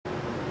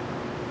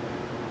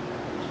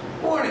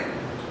Morning.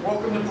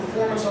 Welcome to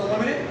Performance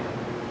Unlimited.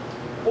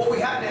 What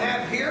we happen to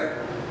have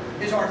here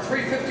is our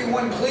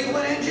 351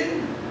 Cleveland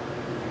engine.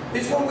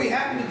 This one we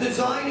happen to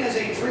design as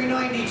a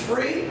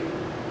 393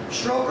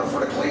 stroker for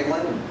the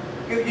Cleveland.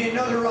 Give you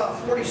another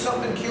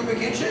 40-something cubic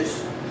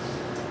inches.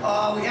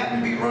 We happen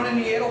to be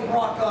running the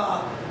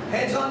Edelbrock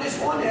heads on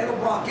this one,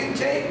 Edelbrock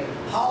intake,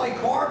 Holley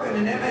carb,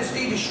 and an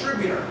MSD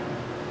distributor.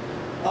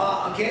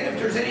 Again, if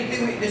there's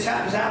anything, this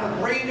happens to have a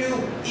brand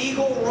new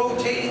Eagle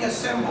rotating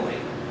assembly.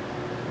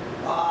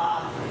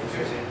 If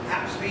there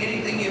happens to be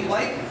anything you'd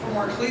like from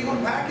our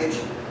Cleveland package,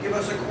 give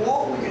us a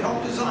call, we can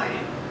help design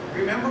it.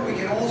 Remember, we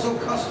can also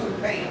custom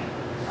paint.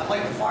 I'd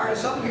like to fire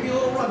this up and give you a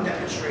little run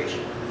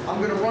demonstration. I'm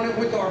going to run it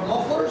with our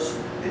mufflers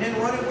and then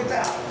run it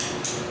without.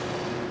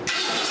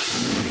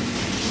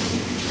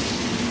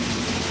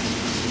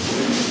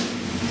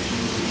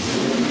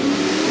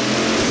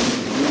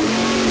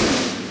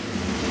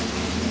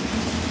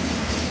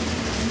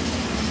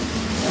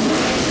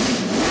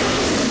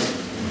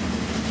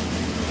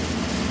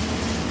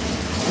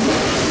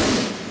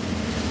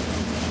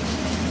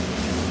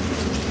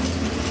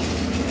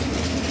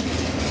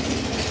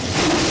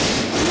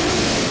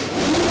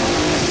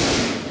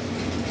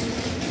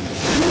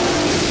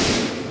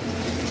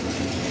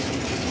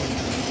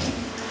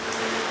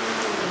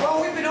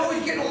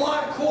 Getting a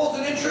lot of calls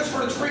and interest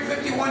for the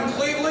 351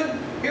 Cleveland.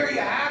 Here you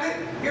have it.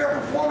 Here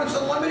at Performance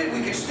Unlimited,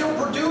 we can still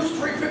produce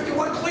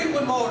 351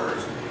 Cleveland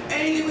motors.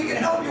 Anything we can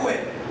help you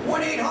with,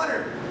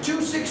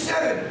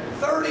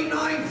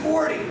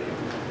 1-800-267-3940.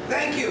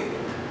 Thank you.